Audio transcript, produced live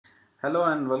Hello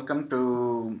and welcome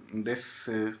to this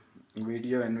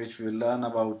video in which we will learn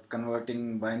about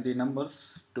converting binary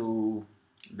numbers to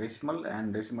decimal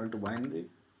and decimal to binary.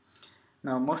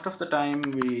 Now most of the time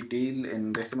we deal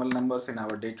in decimal numbers in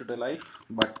our day-to-day life,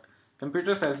 but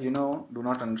computers, as you know, do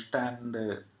not understand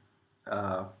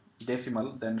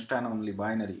decimal, they understand only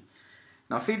binary.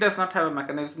 Now C does not have a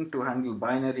mechanism to handle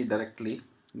binary directly,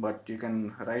 but you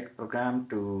can write program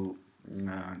to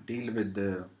deal with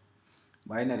the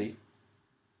binary.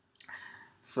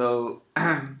 So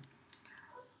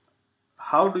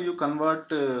how do you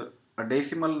convert a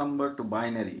decimal number to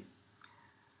binary?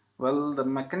 Well, the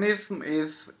mechanism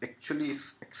is actually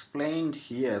explained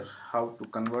here. How to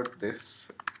convert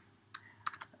this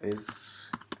is,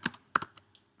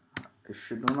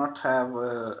 if you do not have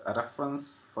a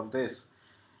reference for this,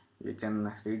 you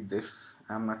can read this.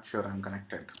 I'm not sure I'm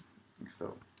connected,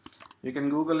 so you can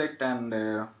Google it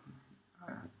and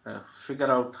figure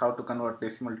out how to convert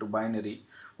decimal to binary.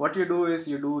 What you do is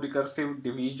you do recursive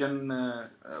division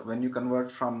when you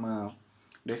convert from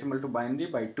decimal to binary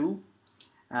by 2,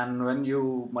 and when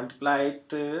you multiply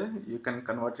it you can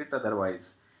convert it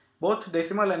otherwise. Both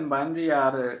decimal and binary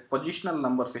are positional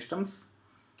number systems.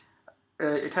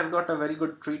 It has got a very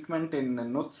good treatment in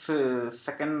Knuth's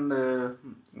second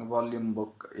volume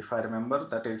book, if I remember,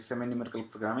 that is semi-numerical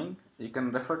programming. You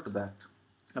can refer to that.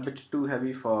 A bit too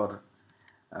heavy for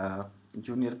uh,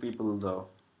 junior people though.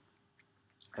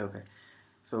 Okay,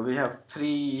 so we have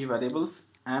three variables: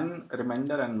 n,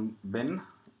 remainder, and bin.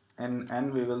 In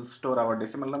n we will store our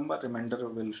decimal number, remainder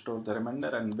will store the remainder,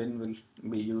 and bin will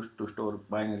be used to store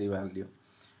binary value.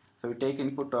 So we take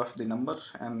input of the number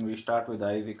and we start with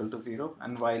I is equal to 0,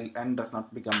 and while n does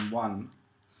not become 1,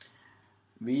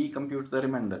 we compute the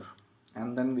remainder,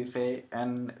 and then we say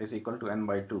n is equal to n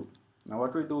by 2. Now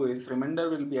what we do is remainder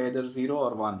will be either 0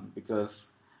 or 1 because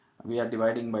we are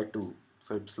dividing by 2,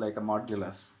 so it's like a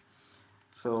modulus.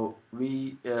 So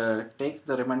we take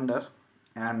the remainder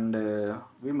and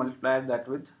we multiply that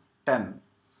with 10,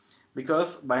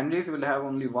 because binaries will have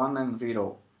only 1 and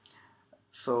 0,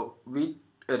 so we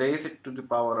raise it to the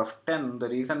power of 10. The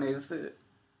reason is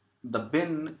the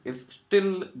bin is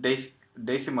still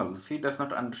decimal. C does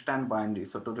not understand binary,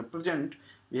 so to represent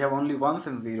we have only ones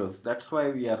and zeros. That's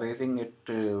why we are raising it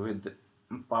with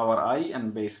power I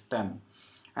and base 10,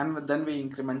 and then we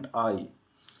increment I.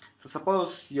 So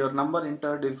suppose your number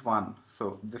entered is 1,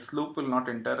 so this loop will not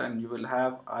enter and you will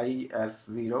have I as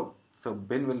 0, so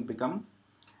bin will become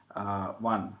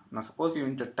 1. Now suppose you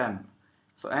enter 10,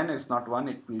 so n is not 1,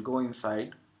 it will go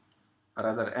inside,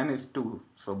 rather n is 2,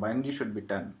 so binary should be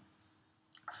 10.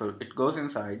 So it goes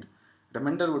inside,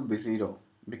 remainder would be 0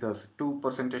 because 2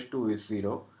 percentage 2 is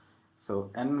 0, so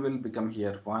n will become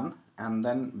here 1, and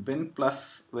then bin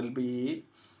plus will be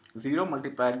 0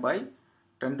 multiplied by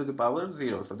 10 to the power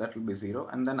 0, so that will be 0,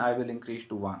 and then I will increase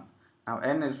to 1. Now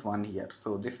n is 1 here,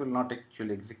 so this will not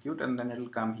actually execute, and then it will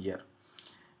come here.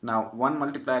 Now 1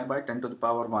 multiplied by 10 to the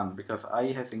power 1, because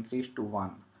I has increased to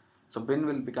 1, so bin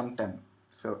will become 10.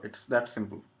 So it's that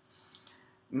simple.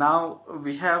 Now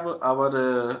we have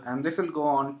our and this will go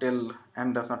on till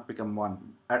n does not become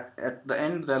 1. At the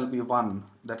end there will be 1,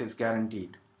 that is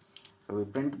guaranteed. So we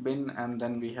print bin, and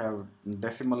then we have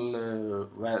decimal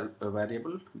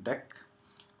variable dec,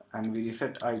 and we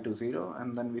reset I to 0,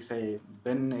 and then we say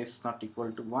bin is not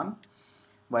equal to 1,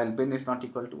 while bin is not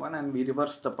equal to 1, and we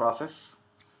reverse the process,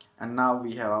 and now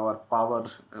we have our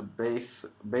power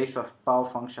base of power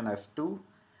function as 2,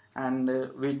 and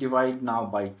we divide now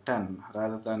by 10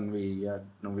 rather than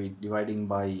we dividing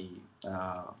by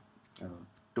uh, uh,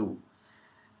 2.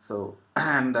 So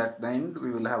and at the end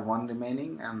we will have 1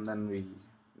 remaining, and then we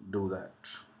do that.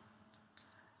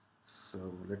 So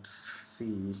let's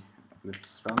see,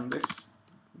 let's run this,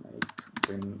 make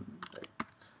bin deck.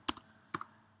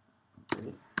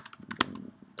 Okay,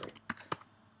 bin deck.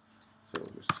 So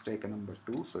let's take a number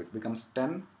 2, so it becomes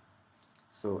 10.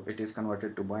 So it is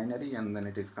converted to binary, and then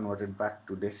it is converted back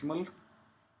to decimal.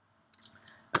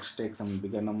 Let's take some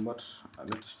bigger numbers.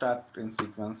 Let's start in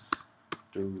sequence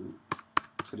 2,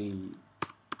 3,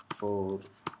 4,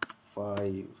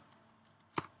 5,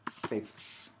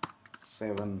 6,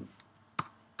 7,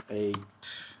 8,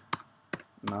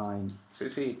 9. So you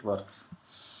see it works.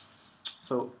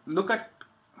 So look at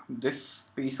this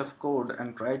piece of code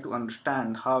and try to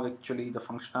understand how actually the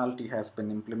functionality has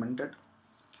been implemented.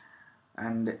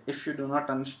 And if you do not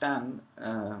understand,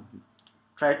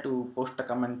 try to post a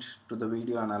comment to the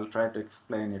video and I'll try to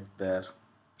explain it there.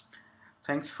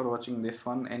 Thanks for watching this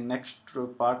one. In next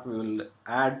part we will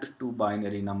add two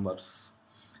binary numbers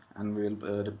and we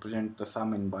will represent the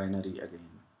sum in binary again.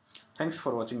 Thanks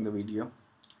for watching the video.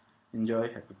 Enjoy,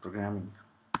 happy programming.